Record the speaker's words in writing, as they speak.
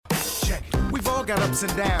all got ups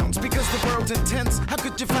and downs. Because the world's intense, how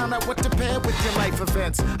could you find out what to pair with your life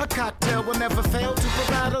events? A cocktail will never fail to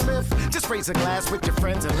provide a lift. Just raise a glass with your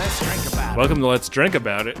friends and let's drink about it. Welcome to Let's Drink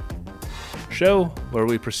About It, show where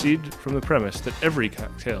we proceed from the premise that every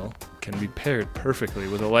cocktail can be paired perfectly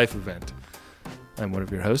with a life event. I'm one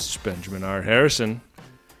of your hosts, Benjamin R. Harrison.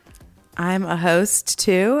 I'm a host,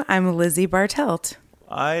 too. I'm Lizzie Bartelt.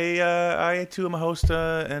 I too am a host,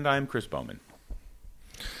 and I'm Chris Bowman.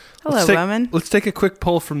 Hello, Bowman. Let's take a quick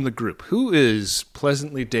poll from the group. Who is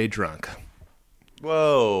pleasantly day drunk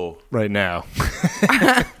Whoa. right now?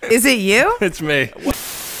 Is it you? It's me.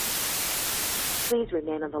 Please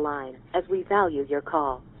remain on the line as we value your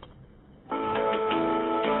call.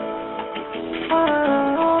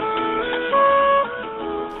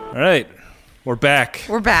 All right, we're back.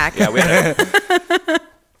 We're back. Yeah, we had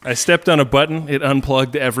I stepped on a button. It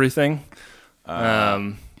unplugged everything. We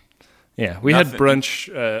had brunch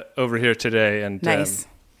over here today, and Nice.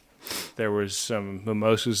 There was some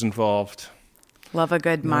mimosas involved. Love a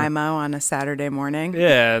good mimo on a Saturday morning.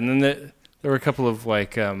 Yeah, and then there were a couple of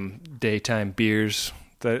daytime beers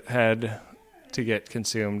that had to get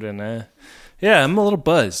consumed, and I'm a little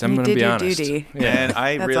buzzed. I'm You going to did be your honest. duty. and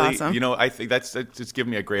I That's really, awesome. I think that's just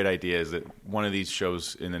given me a great idea. Is that one of these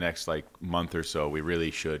shows in the next month or so? We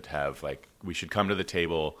really should have we should come to the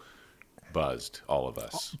table buzzed, all of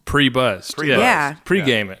us. Pre-buzzed. Pre-buzzed. Yeah.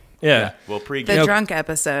 Pre-game it. Yeah. Well, The pre-game. drunk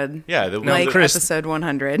episode. Yeah, Chris- Episode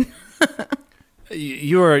 100.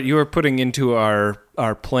 You are putting into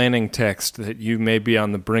our planning text that you may be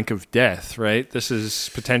on the brink of death, right? This is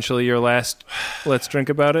potentially your last Let's Drink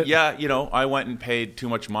About It? Yeah, I went and paid too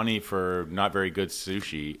much money for not very good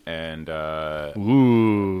sushi, and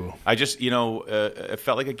Ooh. I just, it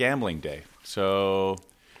felt like a gambling day. So,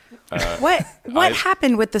 What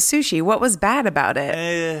happened with the sushi? What was bad about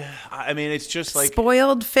it? I mean, it's just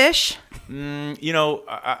Spoiled fish?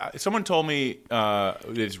 someone told me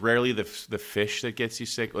it's rarely the fish that gets you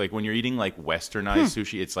sick. Like when you're eating westernized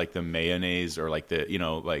sushi, it's like the mayonnaise or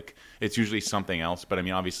it's usually something else. But I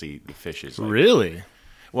mean, obviously the fish is Really?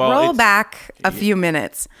 well. Roll it's- back a few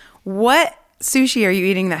minutes. What sushi are you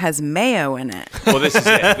eating that has mayo in it? Well, this is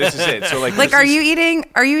it. So Are you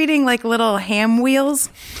eating like little ham wheels?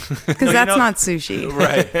 Because that's not sushi.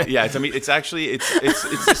 Right? Yeah. It's actually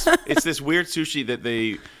it's this weird sushi that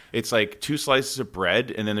it's like 2 slices of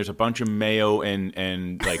bread and then there's a bunch of mayo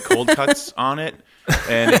and cold cuts on it,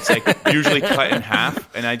 and it's usually cut in half,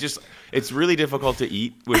 and it's really difficult to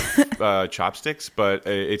eat with chopsticks, but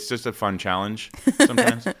it's just a fun challenge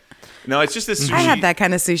sometimes. No, it's just this sushi. I had that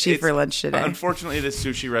kind of sushi for lunch today. Unfortunately, this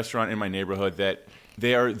sushi restaurant in my neighborhood, that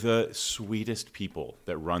they are the sweetest people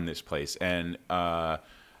that run this place, and I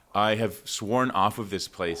have sworn off of this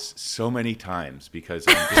place so many times because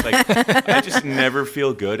I'm just I just never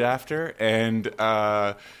feel good after. And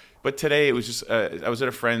but today it was just I was at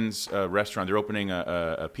a friend's restaurant. They're opening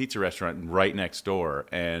a pizza restaurant right next door,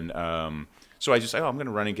 and so I just I'm going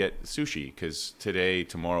to run and get sushi because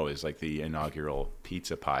tomorrow is the inaugural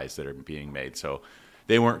pizza pies that are being made. So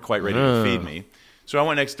they weren't quite ready to feed me. So I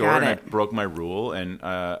went next door and I broke my rule, and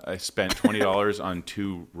I spent $20 on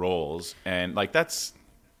 2 rolls, and that's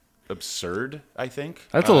absurd, I think.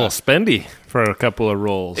 That's a little spendy for a couple of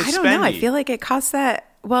rolls. It's I don't know. I spendy. feel like it costs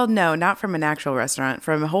that. Well, no, not from an actual restaurant.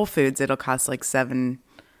 From Whole Foods, it'll cost $7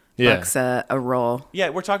 a roll. Yeah,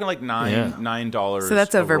 we're talking $9. So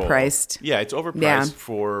that's a roll. overpriced. Yeah, it's overpriced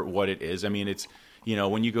for what it is. I mean, it's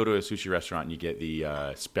when you go to a sushi restaurant and you get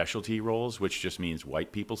the specialty rolls, which just means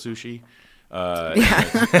white people sushi.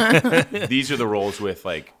 These are the rolls with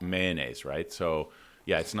mayonnaise, right? So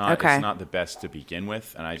yeah, it's not the best to begin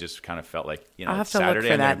with, and I just kind of felt like I'll have to Saturday,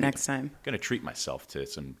 look for that I'm next time. Going to treat myself to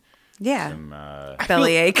some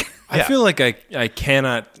bellyache. I feel like I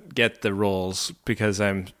cannot get the rolls because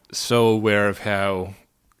I'm so aware of how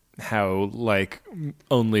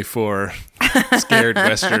only for scared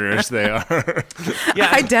Westerners they are. Yeah,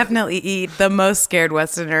 I definitely eat the most scared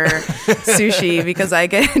Westerner sushi because I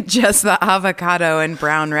get just the avocado and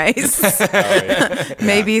brown rice.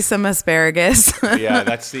 Maybe some asparagus. Yeah,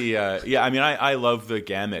 that's the I mean, I love the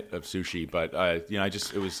gamut of sushi, but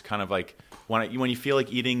it was kind of when you feel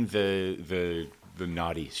like eating the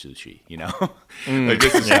naughty sushi,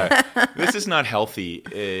 this is not healthy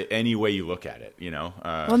any way you look at it,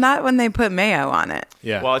 Well, not when they put mayo on it.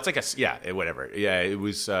 Yeah. Well, it's whatever. Yeah, it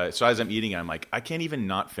was. So as I'm eating it, I'm like, I can't even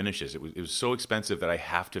not finish this. It was so expensive that I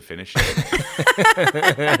have to finish it.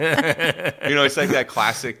 It's like that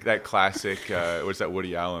classic. What's that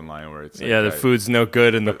Woody Allen line where it's the food's no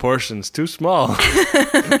good and the portion's too small.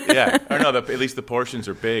 Yeah, or no, at least the portions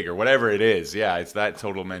are big or whatever it is. Yeah, it's that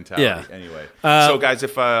total mentality. Yeah. Anyway, So, guys,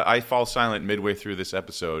 if I fall silent midway through this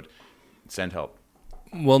episode, send help.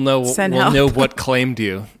 We'll know Send we'll help. know what claimed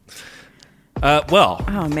you. Well,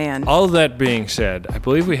 Oh, man. all of that being said, I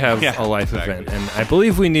believe we have Yeah, a life exactly. event, and I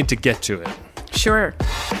believe we need to get to it. Sure.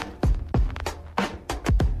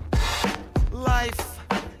 Life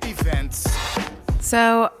events.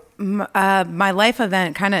 So, my life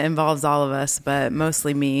event kind of involves all of us, but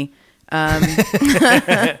mostly me.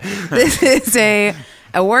 This is a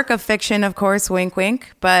work of fiction, of course, wink,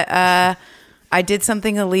 wink. But I did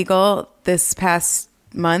something illegal this past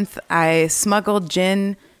month. I smuggled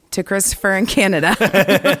gin to Christopher in Canada.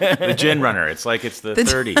 The gin runner. It's like it's the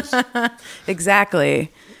 30s.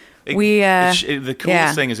 Exactly. The The coolest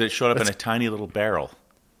yeah. thing is it showed up in a tiny little barrel.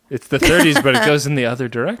 It's the 30s, but it goes in the other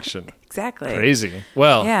direction. Exactly. Crazy.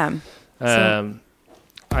 Well, Yeah. So,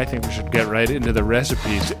 I think we should get right into the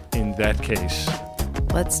recipes in that case.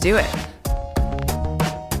 let's do it.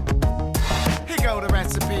 Here go the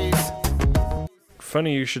recipes.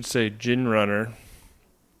 Funny you should say gin runner.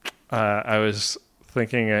 I was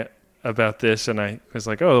thinking about this, and I was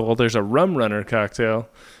like, oh, well, there's a rum runner cocktail.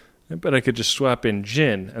 I bet I could just swap in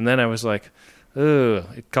gin. And then I was like, oh,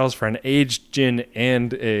 it calls for an aged gin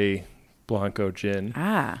and a Blanco gin.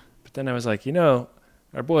 Ah. But then I was like, our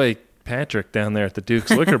boy Patrick down there at the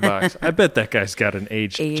Duke's Liquor Box, I bet that guy's got an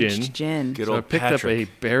aged Aged gin. Good So I old picked Patrick. up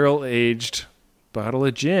a barrel-aged bottle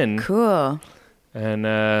of gin. Cool. And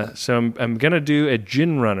so I'm going to do a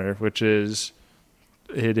gin runner, which is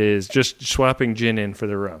just swapping gin in for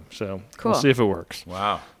the rum. So Cool. we'll see if it works.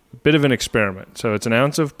 Wow. A bit of an experiment. So it's an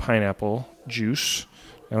ounce of pineapple juice,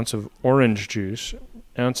 ounce of orange juice,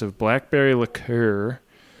 ounce of blackberry liqueur,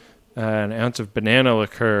 an ounce of banana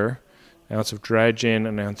liqueur, ounce of dry gin,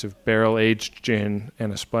 an ounce of barrel-aged gin,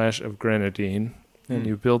 and a splash of grenadine. And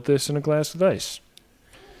you build this in a glass of ice.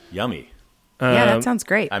 Yummy. Yeah, that sounds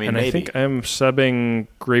great. I mean, And maybe. I think I'm subbing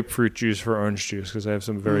grapefruit juice for orange juice because I have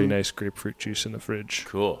some very nice grapefruit juice in the fridge.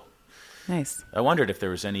 Cool. Nice. I wondered if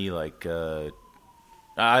there was any, I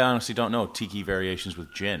honestly don't know, tiki variations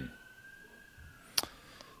with gin.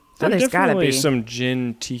 There are there's gotta definitely be. some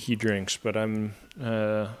gin tiki drinks, but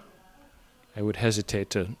I would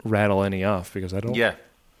hesitate to rattle any off because I don't Yeah.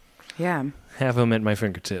 Yeah. have them at my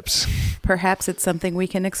fingertips. Perhaps it's something we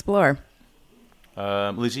can explore.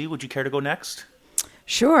 Lizzie, would you care to go next?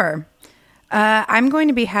 Sure. I'm going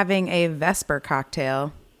to be having a Vesper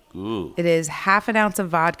cocktail. Ooh. It is half an ounce of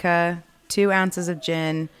vodka, 2 ounces of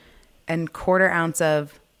gin, and 1/4 ounce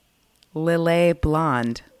of Lillet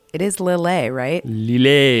Blonde. It is Lillet, right?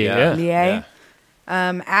 Lillet, yeah. Lillet.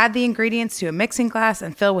 Add the ingredients to a mixing glass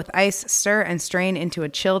and fill with ice. Stir and strain into a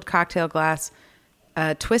chilled cocktail glass.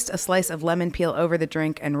 Twist a slice of lemon peel over the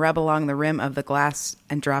drink and rub along the rim of the glass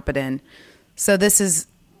and drop it in. So this is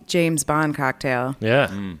James Bond cocktail.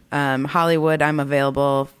 Yeah. Hollywood, I'm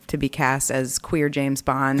available to be cast as queer James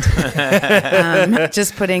Bond.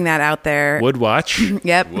 Just putting that out there. Would watch.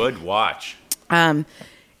 Yep. Would watch.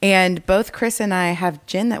 And both Chris and I have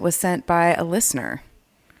gin that was sent by a listener.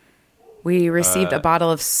 We received a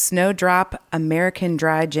bottle of Snowdrop American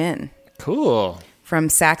Dry Gin Cool. from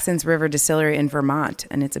Saxon's River Distillery in Vermont.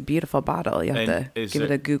 And it's a beautiful bottle. You have And to is give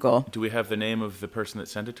it a Google. Do we have the name of the person that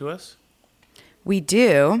sent it to us? We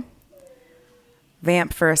do.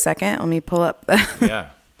 Vamp for a second. Let me pull up. Yeah.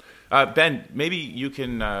 Ben, maybe you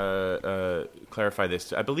can clarify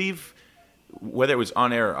this. I believe, whether it was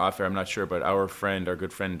on air or off air, I'm not sure, but our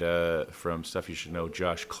good friend from Stuff You Should Know,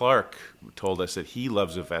 Josh Clark, told us that he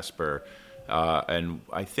loves a Vesper. And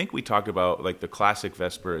I think we talked about, the classic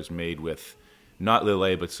Vesper is made with not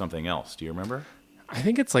Lillet, but something else. Do you remember? I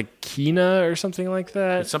think it's like Kina or something like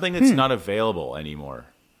that. It's something that's not available anymore,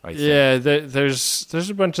 I think. Yeah, there's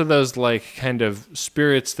a bunch of those kind of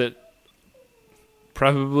spirits that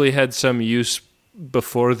probably had some use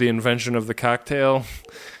before the invention of the cocktail,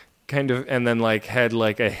 kind of, and then had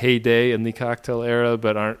a heyday in the cocktail era,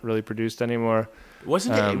 but aren't really produced anymore. It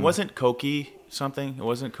wasn't Koki something? It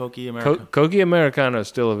wasn't Koki Americano? Kogi Americano is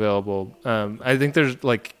still available. I think there's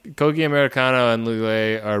Kogi Americano and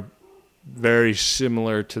Lillet are very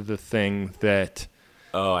similar to the thing that.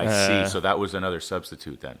 Oh, I see. So that was another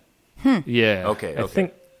substitute then. Yeah. Okay, I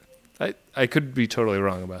okay. think I could be totally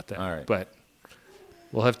wrong about that. All right. But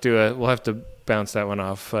we'll have to bounce that one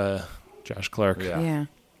off Josh Clark. Yeah. Yeah.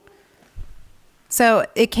 So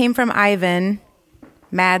it came from Ivan,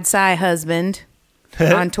 Mad Sci Husband,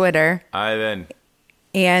 on Twitter. Ivan.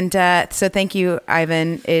 And so thank you,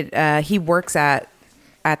 Ivan. He works at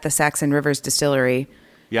the Saxon Rivers Distillery,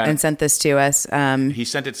 Yeah. and sent this to us. He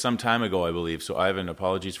sent it some time ago, I believe. So, Ivan,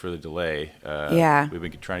 apologies for the delay. Yeah. We've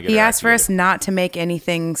been trying to get He our asked act for us together. not to make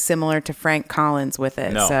anything similar to Frank Collins with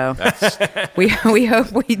it. No, So that's, we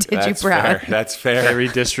hope we did you that's proud. fair. That's fair. Very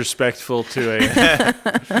disrespectful to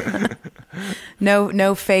a.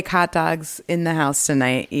 No fake hot dogs in the house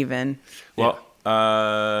tonight, even. Well,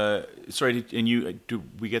 sorry, and do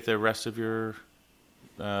we get the rest of your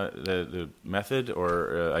the method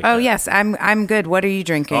or? Oh yes, I'm good. What are you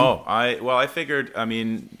drinking? Oh, I figured. I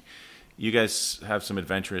mean, you guys have some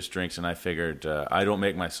adventurous drinks, and I figured I don't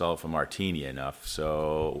make myself a martini enough.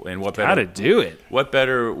 So, and what better? How to do it? What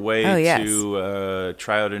better way Oh, yes. to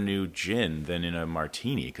try out a new gin than in a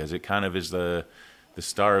martini? Because it kind of is the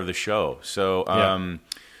star of the show. So. Yeah.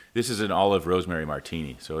 This is an olive rosemary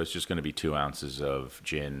martini, so it's just going to be 2 ounces of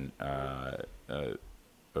gin. I'm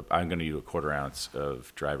going to do a 1/4 ounce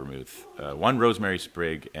of dry vermouth, 1 rosemary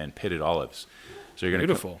sprig, and pitted olives. So you're going to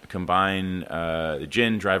Beautiful. combine the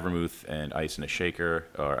gin, dry vermouth, and ice in a shaker.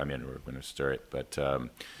 We're going to stir it, but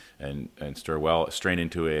and stir well. Strain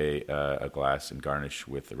into a glass and garnish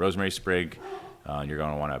with the rosemary sprig. You're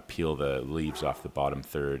going to want to peel the leaves off the bottom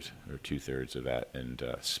third or 2/3 of that, and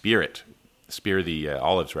spear the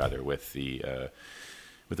olives rather with the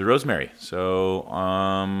rosemary. So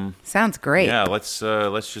Sounds great. yeah, let's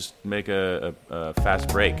just make a fast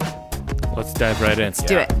break. Let's dive right in. Let's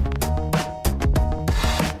do Yeah. it.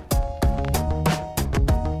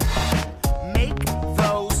 Make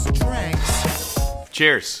those drinks.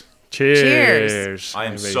 Cheers! Cheers. I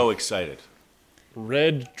am have so a excited.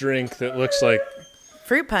 red drink that looks like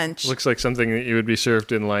Fruit punch. something that you would be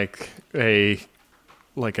served in like a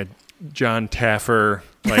John Taffer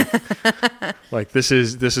like this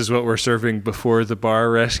is what we're serving before the bar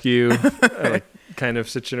rescue like kind of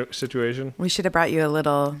situation. We should have brought you a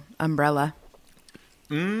little umbrella.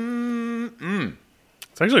 It's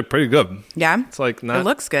actually pretty good. Yeah. It's like not It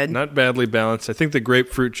looks good. not badly balanced. I think the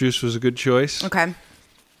grapefruit juice was a good choice. Okay.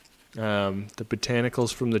 The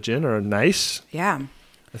botanicals from the gin are nice. Yeah.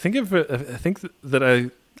 I think that I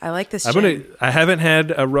like this I'm gin. I haven't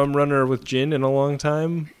had a rum runner with gin in a long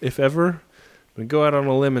time, if ever. I'm gonna go out on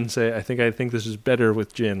a limb and say I think this is better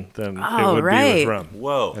with gin than it Oh, would be right. with rum.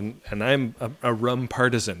 Whoa. And I'm a rum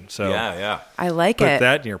partisan, so Yeah. I like put it.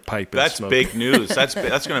 that in your pipe. That's and smoke. big news. That's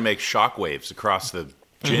going to make shockwaves across the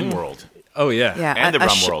gin world. Oh yeah, Yeah. And the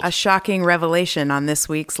rum world. A shocking revelation on this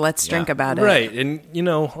week's Let's Drink Yeah. About It. right. And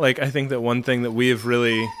like I think that one thing that we have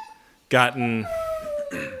really gotten,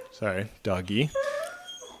 sorry, doggy.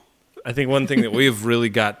 I think one thing that we've really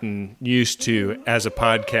gotten used to as a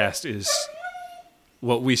podcast is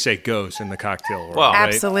what we say goes in the cocktail world. Well, right?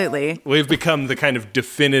 Absolutely. We've become the kind of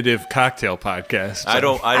definitive cocktail podcast. I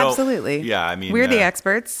don't. Absolutely. Yeah, I mean, We're the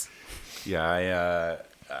experts. Yeah,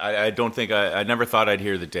 I don't think I never thought I'd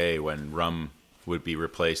hear the day when rum would be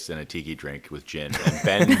replaced in a tiki drink with gin and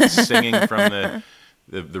Ben singing from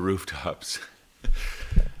the rooftops.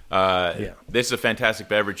 This is a fantastic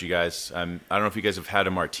beverage, you guys. I don't know if you guys have had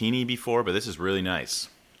a martini before, but this is really nice.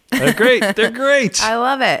 They're great. They're great. I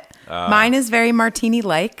love it. Mine is very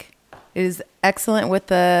martini-like. It is excellent with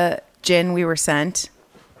the gin we were sent.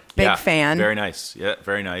 Big Yeah, fan. Very nice. Yeah,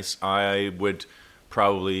 very nice. I would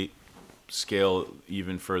probably scale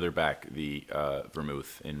even further back the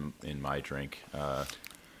vermouth in my drink.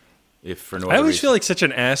 If for no I other always reason. feel like such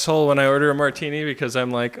an asshole when I order a martini because I'm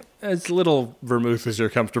like, as little vermouth as you're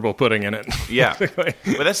comfortable putting in it. Yeah, but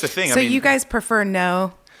that's the thing. So I mean, you guys prefer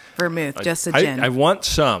no vermouth, just a gin? I want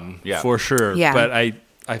some Yeah. for sure. Yeah. But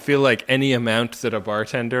I feel like any amount that a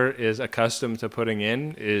bartender is accustomed to putting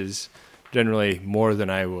in is generally more than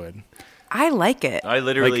I would. I like it. I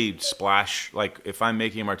literally splash, like if I'm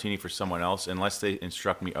making a martini for someone else, unless they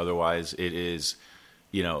instruct me otherwise, it is,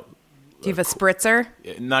 Do you have a spritzer?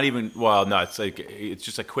 not even, well, no, it's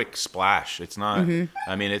just a quick splash. It's not,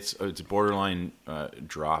 I mean, it's borderline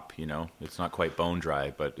drop, it's not quite bone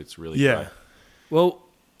dry, but it's really dry. Well,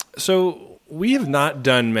 so we have not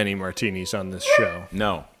done many martinis on this show,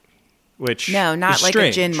 No. which No, not is like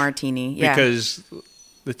strange a gin martini. Yeah. because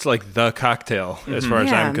it's like the cocktail as far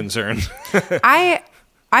as Yeah. I'm concerned. I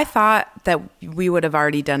thought that we would have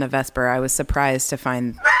already done a Vesper. I was surprised to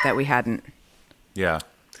find that we hadn't, Yeah.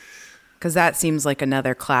 because that seems like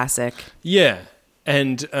another classic. Yeah,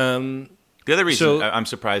 and The other reason So- I'm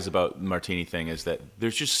surprised about the martini thing is that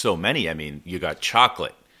there's just so many. I mean, you got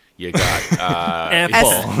chocolate, you got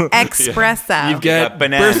apple. Espresso. You've got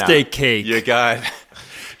banana, birthday cake. you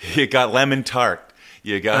got lemon tart,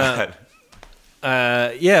 you got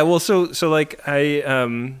Yeah, well, so like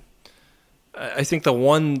I think the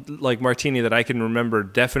one like martini that I can remember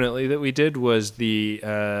definitely that we did was the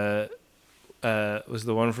was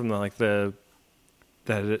the one from that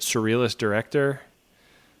surrealist director.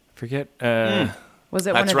 I forget. Was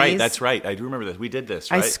it one That's of right. these? That's right. I do remember this. We did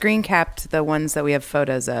this, I right? screen capped the ones that we have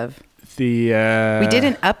photos of. We did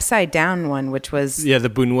an upside down one, which was the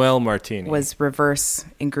Buñuel martini. was reverse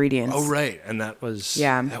ingredients. Oh, right. And that was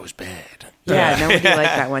that was bad. Yeah, nobody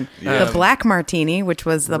liked that one. The black martini, which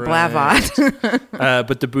was the Blavot.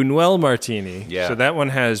 But the Buñuel martini, Yeah. so that one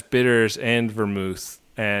has bitters and vermouth,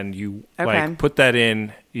 and you Okay. put that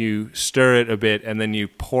in, you stir it a bit, and then you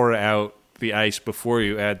pour out the ice before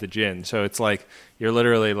you add the gin. So it's like you're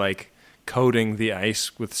literally like coating the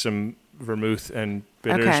ice with some vermouth and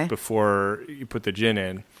bitters Okay. before you put the gin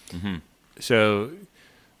in. Mm-hmm. So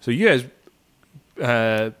you guys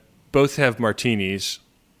both have martinis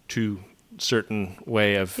to certain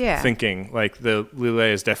way of thinking. Like the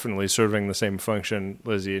Lillet is definitely serving the same function,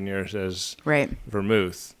 Lizzie, in yours as Right.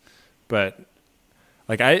 vermouth. But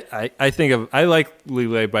like I think of I like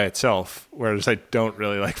Lillet by itself, whereas I don't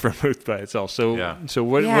really like vermouth by itself. So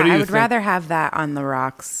what do you I would think? rather have that on the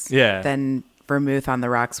rocks than vermouth on the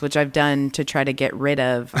rocks, which I've done to try to get rid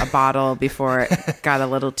of a bottle before it got a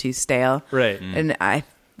little too stale. Right. And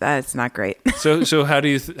that's not great. So how do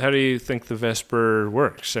you think the Vesper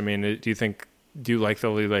works? I mean, do you like the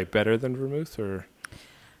Lillet better than vermouth, or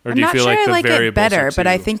I'm do you not feel sure like the I like it variables better, are but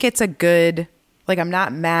I too- think it's a good. Like, I'm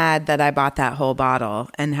not mad that I bought that whole bottle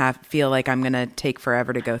and feel like I'm gonna take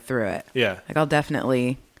forever to go through it. Yeah.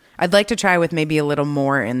 Like, I'd like to try with maybe a little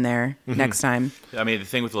more in there next time. I mean, the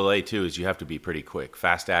thing with Lillet, too, is you have to be pretty quick.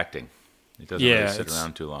 Fast acting. It doesn't really sit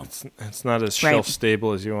around too long. It's not as shelf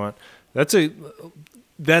stable as you want. That said,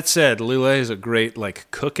 Lillet is a great like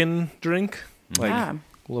cooking drink. Like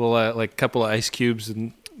little like couple of ice cubes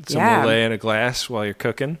and some Lillet in a glass while you're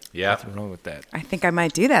cooking. Yeah. Nothing wrong with that. I think I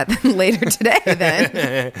might do that later today. Then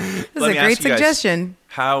this is a great suggestion.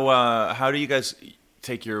 How do you guys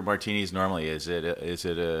take your martinis normally? Does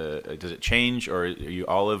it change, or are you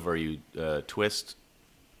olive, or are you twist?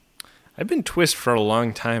 I've been twist for a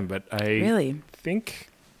long time, but I Really? think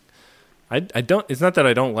I don't. It's not that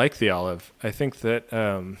I don't like the olive. I think that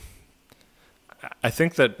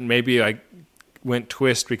maybe I went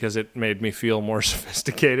twist because it made me feel more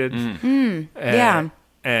sophisticated. Yeah.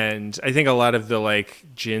 And I think a lot of the like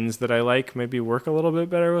gins that I like maybe work a little bit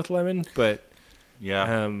better with lemon, but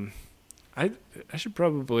Yeah. I should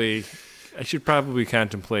probably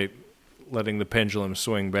contemplate letting the pendulum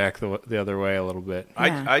swing back the other way a little bit.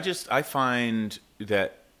 Yeah. I find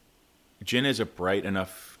that gin is a bright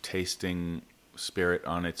enough tasting spirit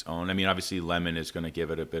on its own. I mean, obviously lemon is going to give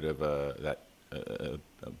it a bit of a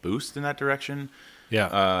boost in that direction.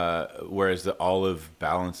 Yeah. Whereas the olive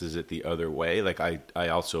balances it the other way. Like I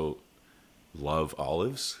also love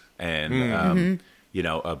olives, and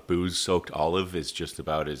a booze-soaked olive is just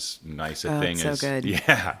about as nice a thing it's so as good.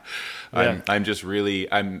 Yeah. I'm just really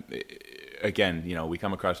again, we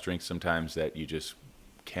come across drinks sometimes that you just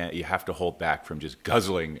can't. You have to hold back from just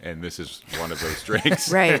guzzling, and this is one of those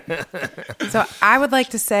drinks. Right. So I would like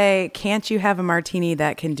to say, can't you have a martini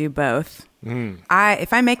that can do both?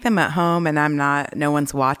 If I make them at home and no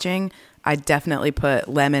one's watching, I definitely put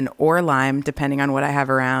lemon or lime, depending on what I have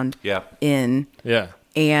around, in. Yeah.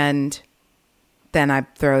 And then I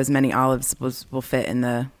throw as many olives as will fit in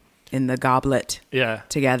the goblet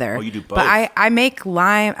together. Oh, you do both. But I make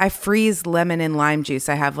lime. I freeze lemon and lime juice.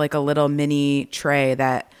 I have like a little mini tray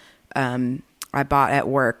that I bought at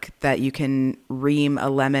work that you can ream a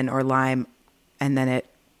lemon or lime, and then it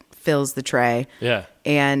fills the tray. Yeah.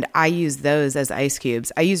 And I use those as ice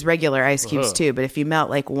cubes. I use regular ice cubes too, but if you melt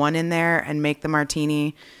like one in there and make the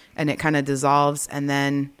martini and it kind of dissolves and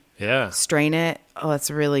then strain it,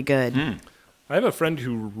 it's really good. I have a friend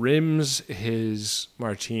who rims his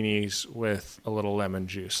martinis with a little lemon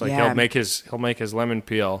juice. Like he'll make his lemon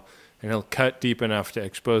peel and he'll cut deep enough to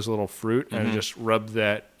expose a little fruit and just rub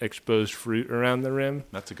that exposed fruit around the rim.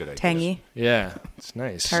 That's a good idea. Tangy. Yeah, it's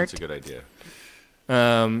nice. Tart. That's a good idea.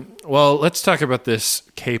 Well, let's talk about this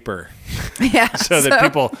caper Yeah. so that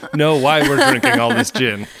people know why we're drinking all this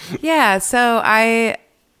gin. Yeah. So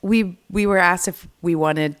we were asked if we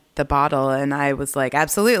wanted the bottle, and I was like,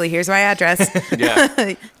 absolutely. Here's my address.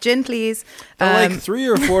 Yeah. Gin, please. Like 3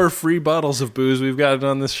 or 4 free bottles of booze we've gotten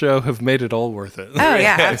on this show have made it all worth it. Oh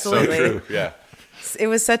yeah, absolutely. So true. Yeah. It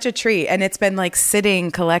was such a treat, and it's been like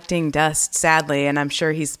sitting collecting dust, sadly, and I'm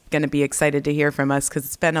sure he's going to be excited to hear from us because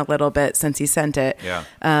it's been a little bit since he sent it. Yeah.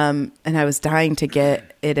 And I was dying to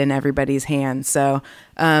get it in everybody's hands. So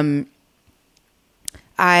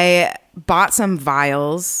I bought some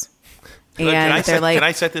vials. And can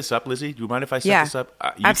I set this up, Lizzie? Do you mind if I set this up?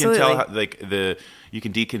 You absolutely. can tell how, you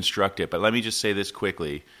can deconstruct it, but let me just say this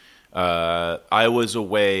quickly. I was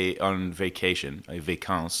away on vacation,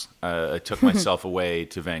 vacances. I took myself away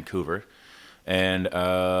to Vancouver. And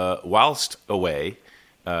whilst away,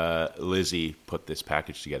 Lizzie put this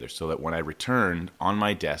package together so that when I returned, on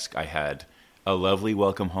my desk, I had a lovely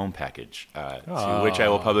welcome home package, to which I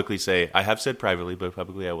will publicly say, I have said privately, but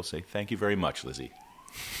publicly I will say, thank you very much, Lizzie.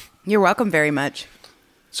 You're welcome very much.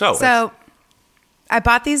 So I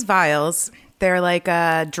bought these vials. They're like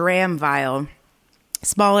a dram vial.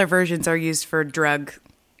 Smaller versions are used for drug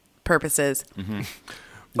purposes. Mm-hmm.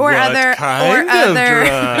 Or What other, kind of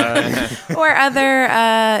drug? or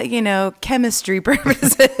other, chemistry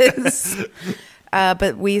purposes.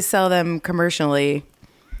 But we sell them commercially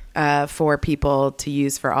for people to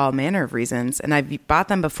use for all manner of reasons. And I've bought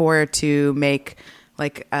them before to make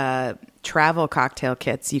like travel cocktail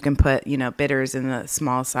kits. You can put, bitters in the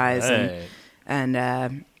small size Right.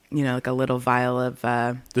 and like a little vial of.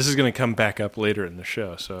 This is going to come back up later in the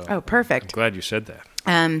show. So Oh, perfect. I'm glad you said that.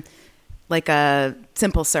 Like a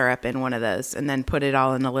simple syrup in one of those, and then put it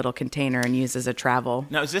all in a little container and use as a travel.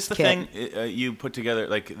 now, is this the kit. thing you put together?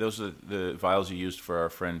 Like those are the vials you used for our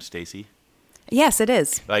friend Stacy? Yes, it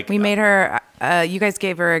is. Like, we made her. You guys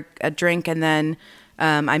gave her a drink, and then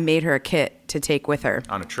I made her a kit to take with her.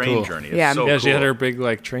 On a train Cool. journey. It's Yeah. so Yeah, she had cool. her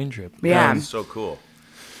big train trip. Yeah. It's so cool.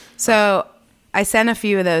 So I sent a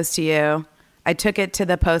few of those to you. I took it to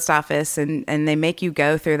the post office, and they make you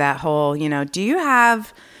go through that whole. Do you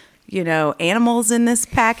have, animals in this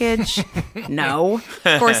package? No,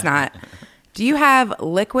 of course not. Do you have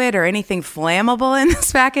liquid or anything flammable in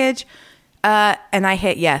this package? And I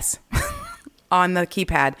hit yes on the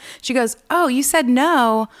keypad. She goes, "Oh, you said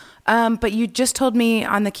no, but you just told me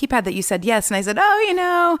on the keypad that you said yes." And I said,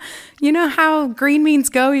 "Oh, you know how green beans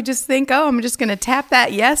go. You just think, oh, I'm just going to tap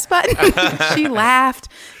that yes button." She laughed,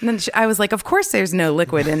 and then I was like, "Of course, there's no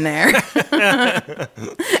liquid in there."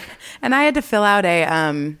 And I had to fill out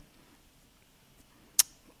a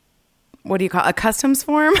what do you call a customs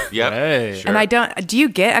form? Yep. Hey. Sure. And I don't. Do you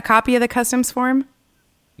get a copy of the customs form?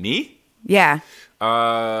 Me? Yeah,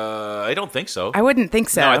 I don't think so. I wouldn't think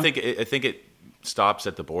so. No, I think it stops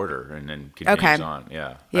at the border and then continues Okay. on.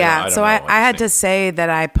 Yeah. Yeah, don't so know. I had to just say that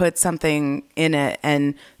I put something in it,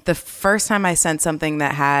 and the first time I sent something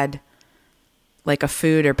that had like a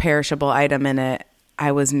food or perishable item in it,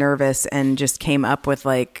 I was nervous and just came up with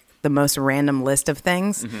like the most random list of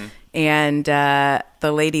things. Mm-hmm. And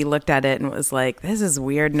the lady looked at it and was like, "This is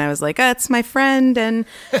weird." And I was like, "Oh, it's my friend, and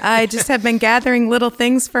I just have been gathering little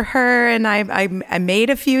things for her, and I made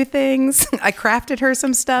a few things. I crafted her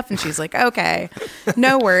some stuff." And she's like, "Okay,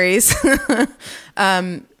 no worries."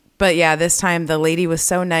 But yeah, this time the lady was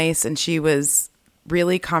so nice, and she was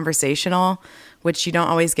really conversational, which you don't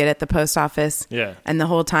always get at the post office. Yeah. And the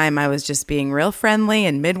whole time I was just being real friendly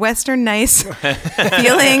and Midwestern nice,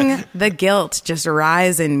 feeling the guilt just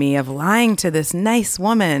rise in me of lying to this nice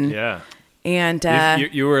woman. Yeah. And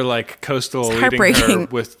You were like coastal It's leading her heartbreaking.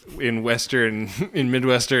 in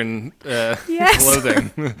Midwestern Yes.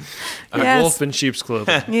 clothing. A Yes. wolf in sheep's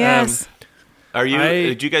clothing. yes. Are you? I-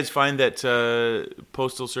 Did you guys find that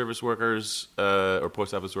postal service workers or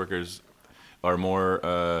post office workers are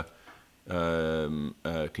more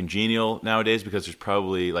congenial nowadays because there's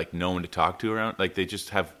probably like no one to talk to around? Like they just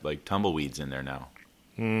have like tumbleweeds in there now.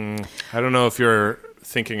 I don't know if you're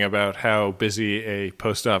thinking about how busy a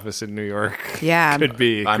post office in New York Yeah. could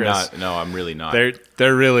be, Chris. I'm not. No, I'm really not.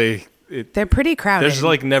 They're really. They're pretty crowded. There's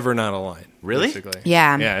like never not a line. Really? Basically.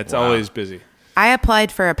 Yeah. Yeah, it's Wow. always busy. I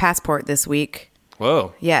applied for a passport this week.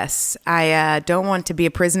 Whoa. Yes. I don't want to be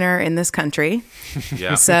a prisoner in this country.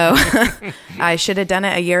 Yeah. So I should have done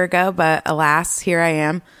it a year ago, but alas, here I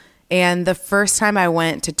am. And the first time I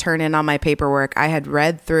went to turn in all my paperwork, I had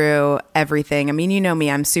read through everything. I mean, you know me,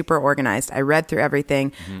 I'm super organized. I read through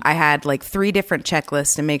everything. I had like 3 different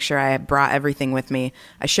checklists to make sure I had brought everything with me.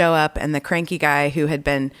 I show up, and the cranky guy who had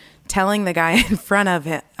been telling the guy in front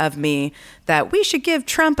of me that we should give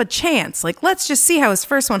Trump a chance. Like, let's just see how his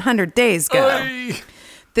first 100 days go.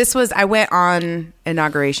 I went on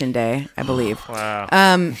Inauguration Day, I believe. Wow.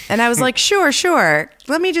 And I was like, sure.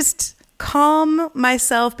 Let me just calm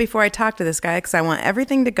myself before I talk to this guy, because I want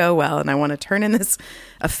everything to go well, and I want to turn in this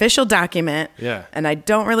official document. Yeah. And I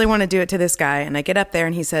don't really want to do it to this guy. And I get up there,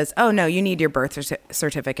 and he says, "Oh, no, you need your birth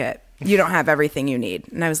certificate. You don't have everything you need."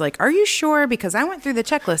 And I was like, "Are you sure? Because I went through the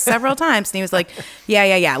checklist several times." And he was like,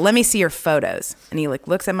 yeah. Let me see your photos. And he like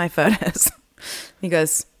looks at my photos. He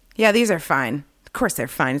goes, "Yeah, these are fine." Of course they're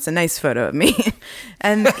fine. It's a nice photo of me.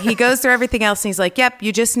 And he goes through everything else, and he's like, "Yep,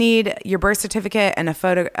 you just need your birth certificate and a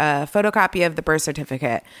photocopy of the birth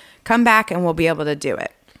certificate. Come back and we'll be able to do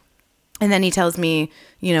it." And then he tells me,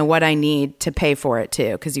 what I need to pay for it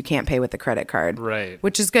too, because you can't pay with a credit card. Right.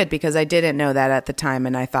 Which is good because I didn't know that at the time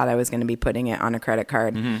and I thought I was going to be putting it on a credit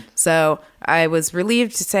card. So I was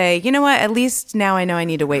relieved to say, you know what, at least now I know I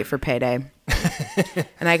need to wait for payday.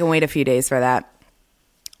 And I can wait a few days for that.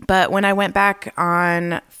 But when I went back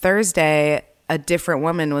on Thursday, a different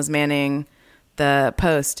woman was manning the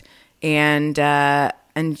post and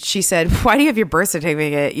she said, "Why do you have your birth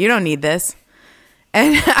certificate? You don't need this."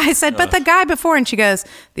 And I said, "But the guy before," and she goes,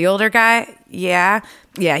 "The older guy? Yeah,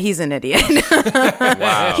 he's an idiot."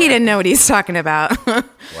 Wow. He didn't know what he's talking about.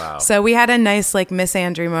 Wow. So we had a nice Miss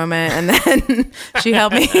Andrew moment, and then she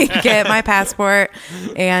helped me get my passport.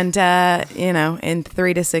 And, in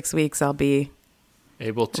 3 to 6 weeks, I'll be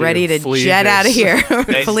able to ready to flee jet out of this here.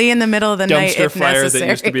 Flee in the middle of the night dumpster if fire necessary. that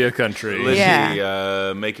used to be a country. Lizzie,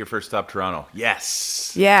 Yeah. make your first stop Toronto.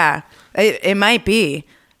 Yes. Yeah, it might be.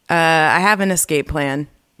 I have an escape plan.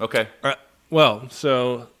 Okay. Well,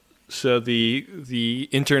 so the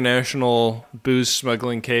international booze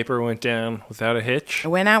smuggling caper went down without a hitch. I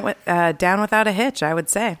went out down without a hitch, I would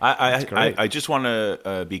say. I just want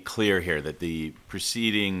to be clear here that the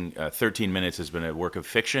preceding 13 minutes has been a work of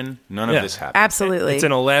fiction. None of this happened. Absolutely. It's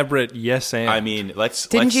an elaborate yes and. I mean, let's.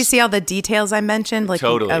 Didn't you see all the details I mentioned? Like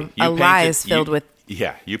Totally. a You lie painted- is filled with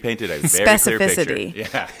Yeah, you painted a very specificity.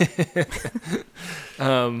 clear picture.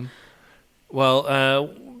 Yeah. Well,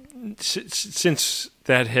 since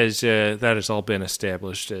that has all been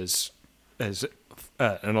established as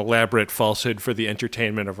an elaborate falsehood for the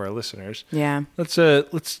entertainment of our listeners. Yeah. Let's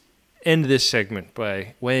end this segment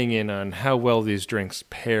by weighing in on how well these drinks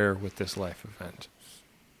pair with this life event.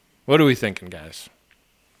 What are we thinking, guys?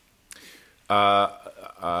 I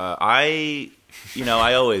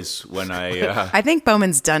always when I I think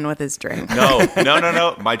Bowman's done with his drink.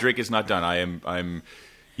 no. My drink is not done. I'm.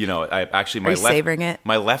 I actually my Are you savoring it?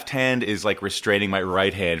 My left hand is restraining my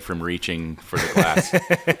right hand from reaching for the glass.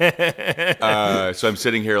 So I'm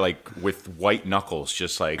sitting here with white knuckles,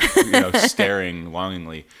 just staring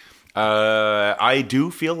longingly. I do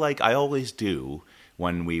feel like I always do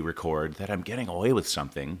when we record that I'm getting away with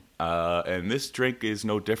something, and this drink is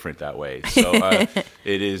no different that way. So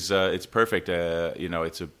it is. It's perfect.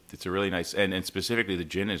 It's a really nice, and specifically the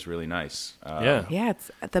gin is really nice. Yeah. Yeah,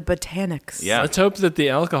 it's the Botanics. Yeah. Let's hope that the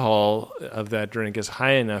alcohol of that drink is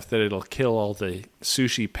high enough that it'll kill all the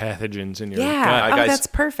sushi pathogens in your Yeah. gut. Oh, Guys, that's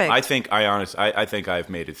perfect. I think I've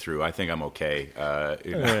made it through. I think I'm okay. Knock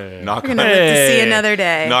We're on gonna live to see another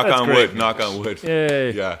day. knock on great. wood. Knock on wood.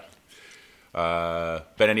 Yay. Yeah.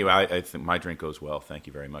 But anyway, I think my drink goes well. Thank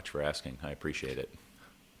you very much for asking. I appreciate it.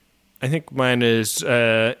 I think mine is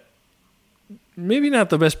maybe not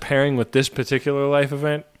the best pairing with this particular life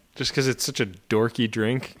event, just because it's such a dorky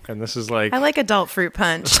drink, and this is I like adult fruit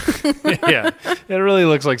punch. yeah, it really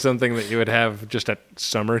looks like something that you would have just at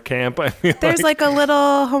summer camp. I mean, There's a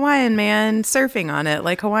little Hawaiian man surfing on it,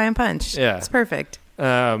 like Hawaiian Punch. Yeah. It's perfect.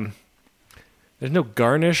 there's no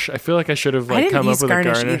garnish. I feel like I should have I didn't come up use with a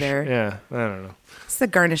garnish garnish. either. Yeah, I don't know. It's the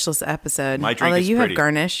garnishless episode. My drink Although is you pretty. have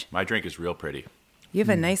garnish. My drink is real pretty. You have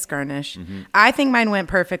a nice garnish. I think mine went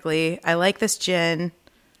perfectly. I like this gin.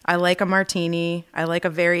 I like a martini. I like a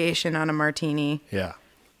variation on a martini. Yeah,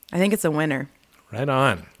 I think it's a winner. right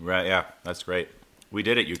on. Right? Yeah, that's great. We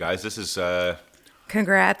did it, you guys. This is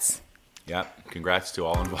Congrats. yeah. Congrats to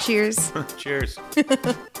all involved. Cheers. Cheers.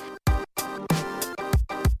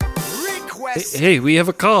 Hey, we have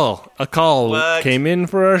a call. A call What? came in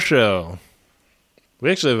for our show.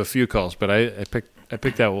 We actually have a few calls, but I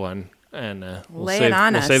picked that one, and Lay it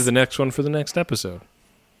on us. save the next one for the next episode.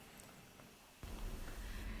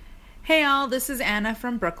 Hey all, this is Anna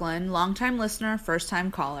from Brooklyn, longtime listener, first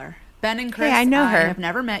time caller. Ben and Chris, Hey, I know her. I have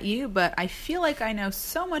never met you, but I feel like I know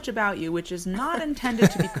so much about you, which is not intended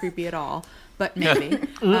to be creepy at all, but maybe.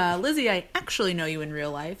 Lizzie, I actually know you in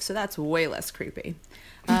real life, so that's way less creepy.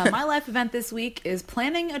 My life event this week is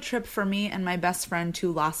planning a trip for me and my best friend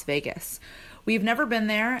to Las Vegas. We've never been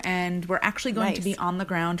there, and we're actually going to be Nice. on the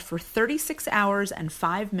ground for 36 hours and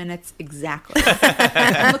 5 minutes exactly.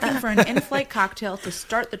 I'm looking for an in-flight cocktail to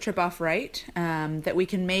start the trip off right, that we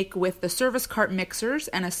can make with the service cart mixers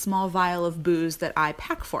and a small vial of booze that I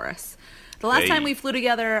pack for us. The last Hey. time we flew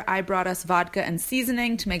together, I brought us vodka and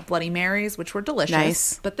seasoning to make Bloody Marys, which were delicious.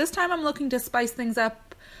 Nice. But this time I'm looking to spice things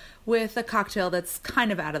up with a cocktail that's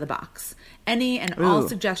kind of out of the box. Any and all Ooh.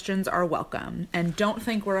 suggestions are welcome, and don't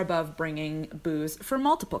think we're above bringing booze for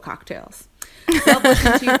multiple cocktails. Well,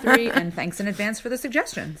 listen to you three, and thanks in advance for the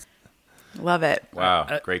suggestions. Love it.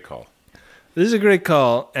 Wow, great call. This is a great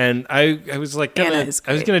call, and I was like, Anna I is was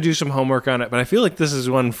great. gonna do some homework on it, but I feel like this is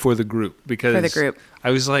one for the group because For the group. I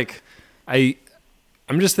was like, I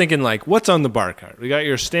I'm just thinking, like, what's on the bar cart? We got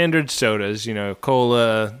your standard sodas,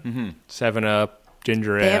 cola, 7-Up,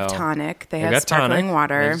 ginger ale. They have tonic. They have sparkling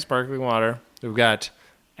water. They have sparkling water. We've got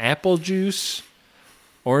apple juice,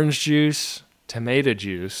 orange juice, tomato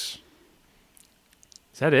juice.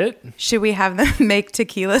 Is that it? Should we have them make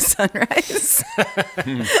tequila sunrise?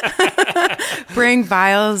 Bring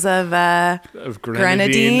vials of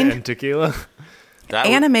grenadine and tequila.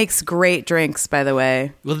 Anna makes great drinks, by the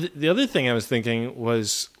way. Well, the other thing I was thinking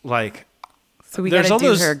was, like, So we got to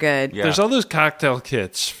do her good. Yeah. there's all those cocktail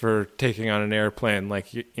kits for taking on an airplane, like,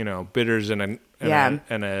 bitters and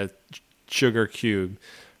a sugar cube.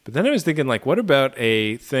 But then I was thinking, like, what about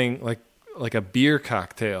a thing like a beer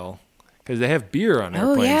cocktail? Because they have beer on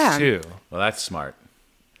airplanes too. Well, that's smart.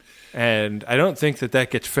 And I don't think that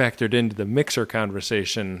gets factored into the mixer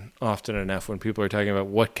conversation often enough when people are talking about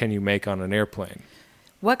what can you make on an airplane.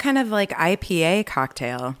 What kind of like IPA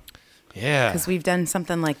cocktail? Yeah. Because we've done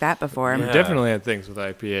something like that before. We've definitely had things with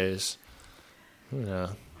IPAs. Yeah.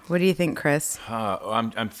 What do you think, Chris?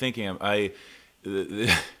 I'm thinking.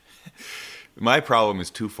 My problem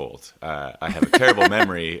is twofold. I have a terrible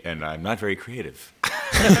memory, and I'm not very creative.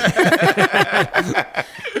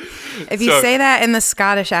 If you say that in the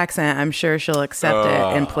Scottish accent, I'm sure she'll accept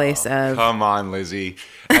it in place of. Come on, Lizzie.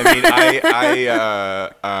 I mean,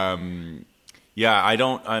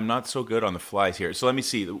 I'm not so good on the flies here. So let me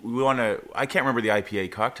see. I can't remember the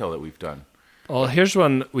IPA cocktail that we've done. Well, here's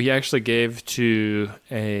one we actually gave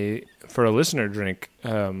for a listener drink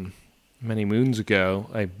many moons ago,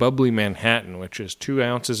 a bubbly Manhattan, which is 2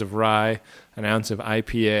 ounces of rye, 1 ounce of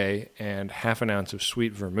IPA, and half an ounce of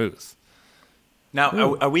sweet vermouth.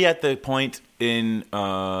 Now, are we at the point in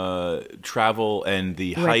travel and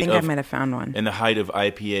the I height think of I might have found one. in the height of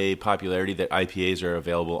IPA popularity that IPAs are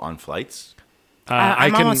available on flights?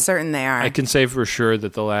 I'm almost certain they are. I can say for sure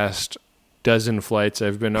that the last dozen flights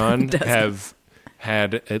I've been on have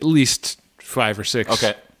had at least 5 or 6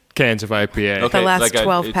 cans of IPA. The last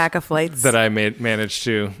 12 pack of flights that I managed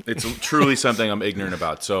to. It's truly something I'm ignorant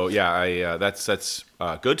about. So yeah, that's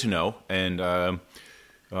good to know. And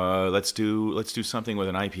let's do something with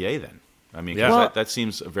an IPA then. I mean, 'cause that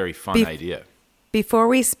seems a very fun idea. Before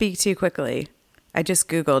we speak too quickly, I just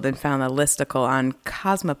Googled and found a listicle on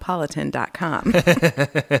cosmopolitan.com.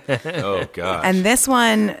 Oh, God. And this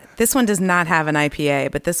one does not have an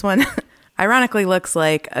IPA, but this one ironically looks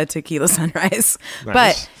like a tequila sunrise,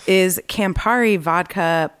 but is Campari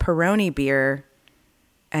vodka, Peroni beer,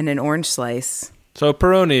 and an orange slice. So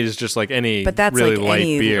Peroni is just like any really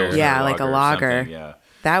light beer. Yeah, like a lager. Yeah.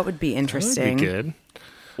 That would be interesting. That would be good.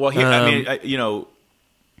 Well,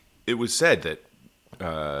 it was said that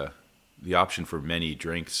the option for many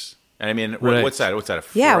drinks. And I mean, what's that? What's that? A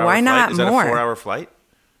 4-hour why not flight? Is more? that a 4-hour flight?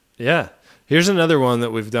 Yeah. Here's another one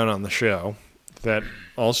that we've done on the show that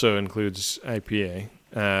also includes IPA.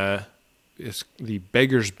 It's the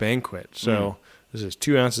Beggar's Banquet. So this is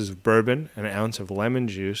 2 ounces of bourbon, 1 ounce of lemon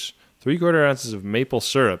juice, 3/4 ounces of maple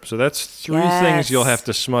syrup. So that's 3 things you'll have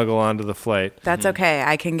to smuggle onto the flight. That's okay.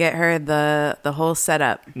 I can get her the whole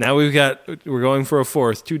setup. Now we're going for a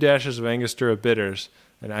 4th, 2 dashes of Angostura bitters,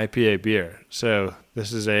 and IPA beer. So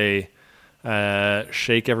this is a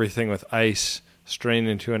shake everything with ice, strain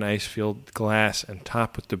into an ice-filled glass, and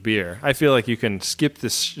top with the beer. I feel like you can skip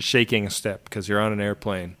this shaking step because you're on an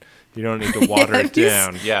airplane. You don't need to water it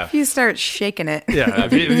down. If you start shaking it. Yeah,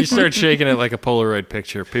 if you start shaking it like a Polaroid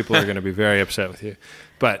picture, people are going to be very upset with you.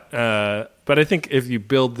 But I think if you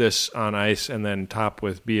build this on ice and then top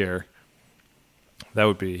with beer, that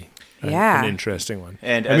would be an interesting one.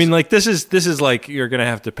 And I mean, like this is like you're going to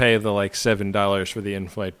have to pay the like $7 for the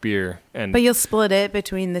in-flight beer, but you'll split it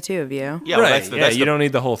between the two of you. Yeah, right. You don't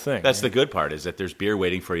need the whole thing. That's the good part is that there's beer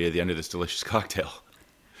waiting for you at the end of this delicious cocktail.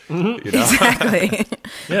 Mm-hmm. You know? Exactly.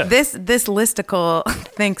 Yeah. This listicle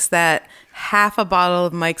thinks that half a bottle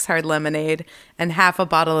of Mike's Hard Lemonade and half a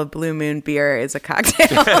bottle of Blue Moon beer is a cocktail.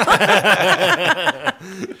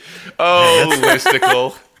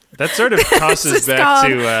 Listicle. That sort of tosses back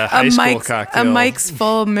to high school cocktail. A Mike's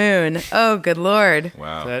Full Moon. Oh, good Lord.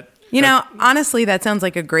 Wow. Honestly, that sounds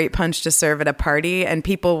like a great punch to serve at a party, and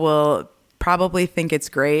people will probably think it's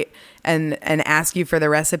great and ask you for the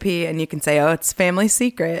recipe, and you can say, oh, it's family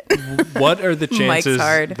secret. What are the chances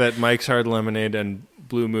that Mike's Hard Lemonade and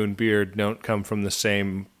Blue Moon beer don't come from the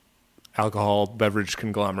same alcohol beverage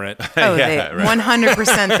conglomerate? Oh,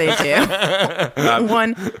 100% they do.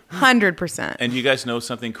 100%. And you guys know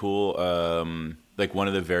something cool? Like one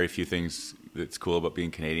of the very few things that's cool about being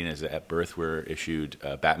Canadian is that at birth we're issued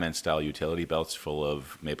Batman-style utility belts full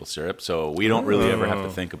of maple syrup, so we don't really ever have to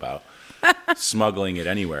think about smuggling it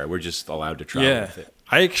anywhere. We're just allowed to travel with it.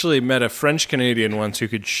 I actually met a French Canadian once who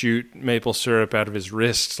could shoot maple syrup out of his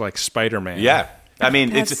wrists like Spider-Man. Yeah. I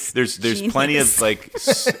mean, That's there's genius. plenty of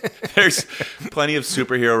there's plenty of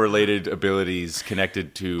superhero related abilities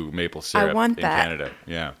connected to maple syrup want in that. Canada.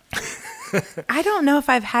 Yeah. I don't know if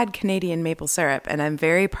I've had Canadian maple syrup, and I'm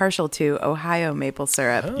very partial to Ohio maple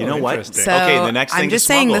syrup. You know what? interesting. So Okay, the next thing I'm to just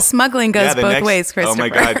saying smuggle. the smuggling goes the both next- ways, Christopher.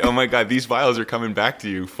 Oh my god, these vials are coming back to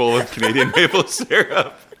you full of Canadian maple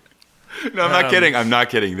syrup. No, I'm not kidding. I'm not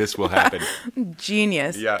kidding. This will happen.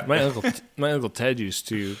 Genius. Yeah. My uncle Ted used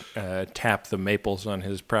to tap the maples on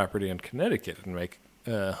his property in Connecticut and make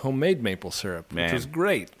homemade maple syrup, Man. which was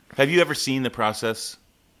great. Have you ever seen the process?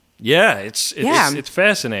 Yeah, it's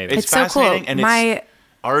fascinating. It's so cool. fascinating and it's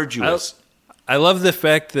arduous. I love the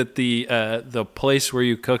fact that the place where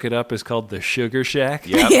you cook it up is called the Sugar Shack.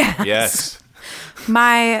 Yep. Yes. Yes.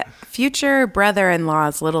 My future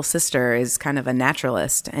brother-in-law's little sister is kind of a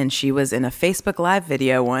naturalist, and she was in a Facebook Live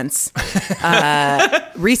video once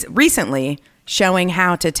recently showing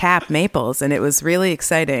how to tap maples, and it was really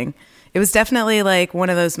exciting. It was definitely like one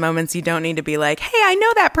of those moments you don't need to be like, hey, I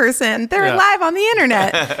know that person. They're Yeah. live on the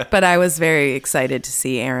internet. But I was very excited to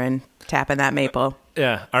see Aaron tapping that maple.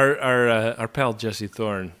 Yeah, our pal Jesse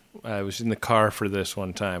Thorne was in the car for this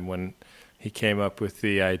one time when he came up with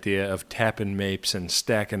the idea of tapping mapes and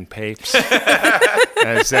stacking papes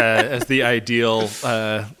as the ideal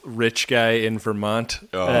rich guy in Vermont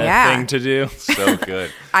Yeah. thing to do. So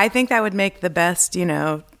good. I think that would make the best,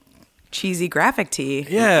 cheesy graphic tee.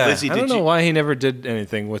 Yeah, Lizzie, I don't did know you- why he never did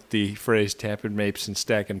anything with the phrase tapping mapes and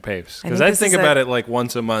stacking papes. I Because think I this think is about a- it like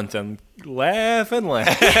once a month and laugh and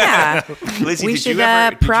laugh. Yeah. Lizzie, We did should you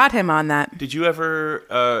ever prod him on that. did you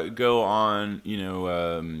ever go on,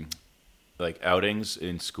 like outings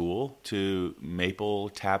in school to maple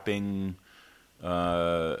tapping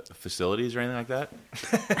facilities or anything like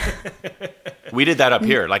that? We did that up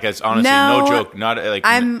here. Like, it's honestly no No, joke. Not like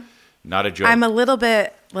I'm- not a joke. I'm a little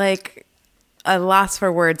bit like a loss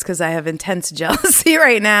for words because I have intense jealousy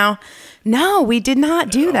right now. No, we did not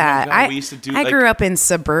do that. God, we used to do, I like- grew up in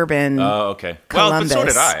suburban Oh, okay. Columbus. Well,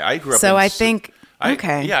 but so did I. I grew up. So in I think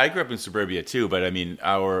okay. Yeah, I grew up in suburbia too. But I mean,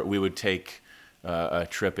 we would take a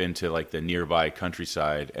trip into like the nearby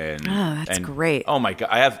countryside, and that's great. Oh my god,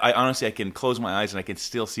 I honestly I can close my eyes and I can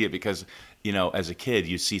still see it because as a kid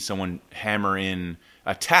you see someone hammer in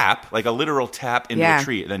a tap, like a literal tap into Yeah. a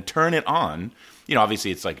tree, and then turn it on.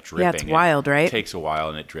 Obviously it's like dripping. Yeah, it's and wild, right? It takes a while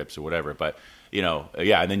and it drips or whatever, but. Yeah,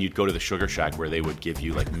 and then you'd go to the Sugar Shack where they would give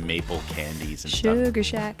you like maple candies and stuff. Sugar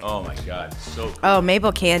Shack. Oh my god, so cool. Oh,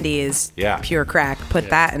 maple candy is Yeah. pure crack. Put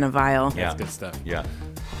that in a vial. yeah, That's good stuff. yeah.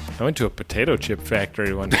 I went to a potato chip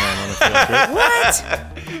factory one time on a field trip. What?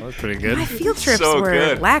 That was pretty good. My field trips So were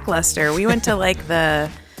good. lackluster. We went to like the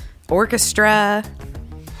orchestra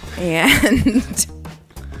and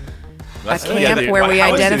That's- camp where we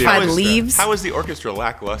how is the identified orchestra? leaves. How is the orchestra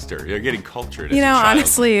lackluster? You're getting cultured. As you a know, child.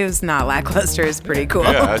 honestly, it was not lackluster. It's pretty cool.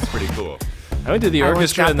 Yeah, that's pretty cool. I went to the I once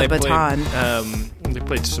orchestra got and they the baton. played. They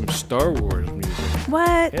played some Star Wars music.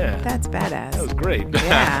 What? Yeah. That's badass. That was great.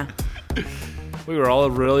 Yeah. We were all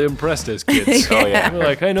really impressed as kids. Oh yeah. We were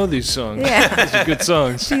like, I know these songs. Yeah. These are good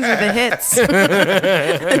songs. These are the hits.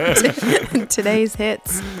 Today's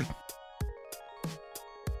hits.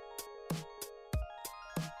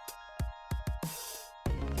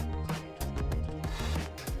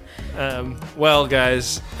 Well,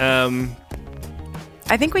 guys,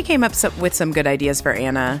 I think we came up with some good ideas for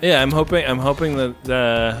Anna. yeah, I'm hoping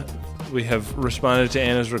that we have responded to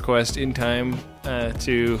Anna's request in time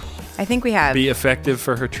to I think we have. be effective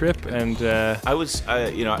for her trip. And I was, I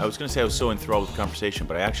was going to say I was so enthralled with the conversation,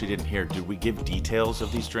 but I actually didn't hear. Did we give details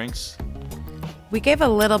of these drinks? We gave a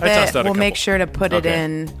little I tossed bit. out a We'll make couple. sure to put it Okay.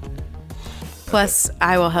 in. Plus,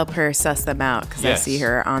 I will help her suss them out because Yes. I see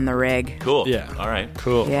her on the rig. Cool. Yeah. All right.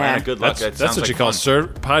 cool. Yeah. Anna, good luck. That's That what sounds you like call fun.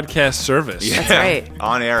 podcast service. Yeah. That's right.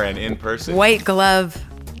 On air and in person. White glove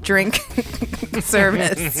drink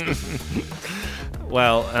service.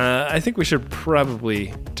 Well, I think we should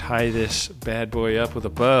probably tie this bad boy up with a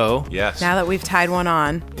bow. Yes. Now that we've tied one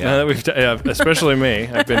on. Now that we've, especially me,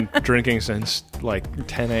 I've been drinking since like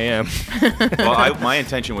 10 a.m. Well, my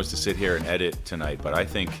intention was to sit here and edit tonight, but I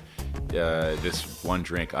think this one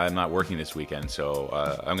drink. I'm not working this weekend, so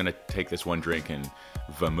I'm going to take this one drink and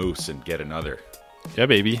vamoose and get another. Yeah,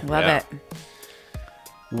 baby. Love Yeah. it.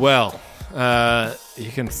 Well, you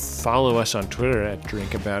can follow us on Twitter at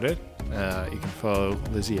DrinkAboutIt. You can follow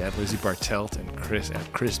Lizzie at Lizzie Bartelt and Chris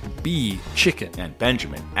at Chris B. Chicken. And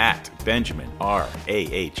Benjamin at Benjamin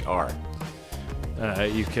RAHR.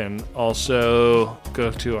 You can also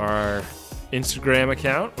go to our Instagram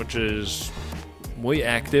account, which is muy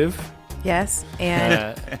active. Yes,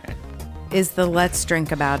 and is the Let's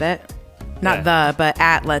Drink About It. Not but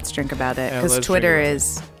at Let's Drink About It. Because Let's Twitter Drink About It.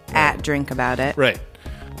 is at Drink About It. Right.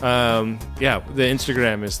 Yeah, the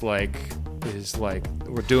Instagram is like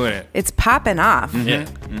we're doing it. It's popping off. Yeah.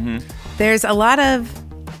 There's a lot of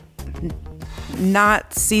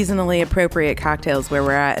not seasonally appropriate cocktails where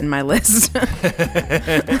we're at in my list.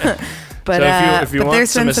 But, so if you but want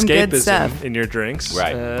there's some been good escapism stuff. in your drinks,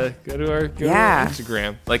 Right. Go to our Yeah.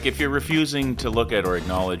 Instagram. Like, if you're refusing to look at or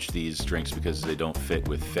acknowledge these drinks because they don't fit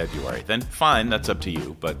with February, then fine, that's up to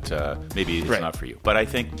you. But maybe it's Right. not for you. But I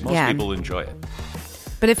think most Yeah. people enjoy it.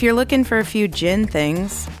 But if you're looking for a few gin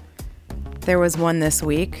things, there was one this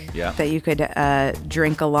week Yeah. that you could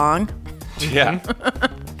drink along. Yeah.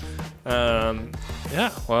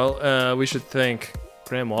 Yeah. Well, we should thank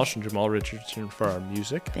Graham Walsh and Jamal Richardson for our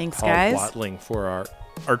music. Thanks, Paul guys. Watling for our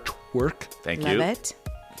artwork. Thank Love you. it.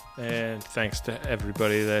 And thanks to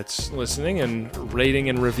everybody that's listening and rating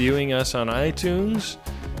and reviewing us on iTunes.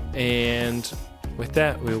 And with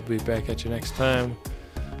that, we'll be back at you next time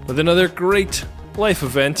with another great life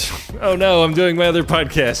event. Oh no, I'm doing my other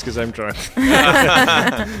podcast because I'm drunk.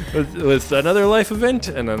 with another life event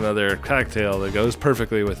and another cocktail that goes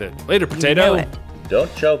perfectly with it. Later, potato. know it.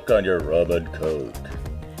 Don't choke on your rum and coke.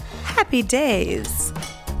 Happy days.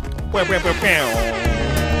 Wow, wow, wow, wow.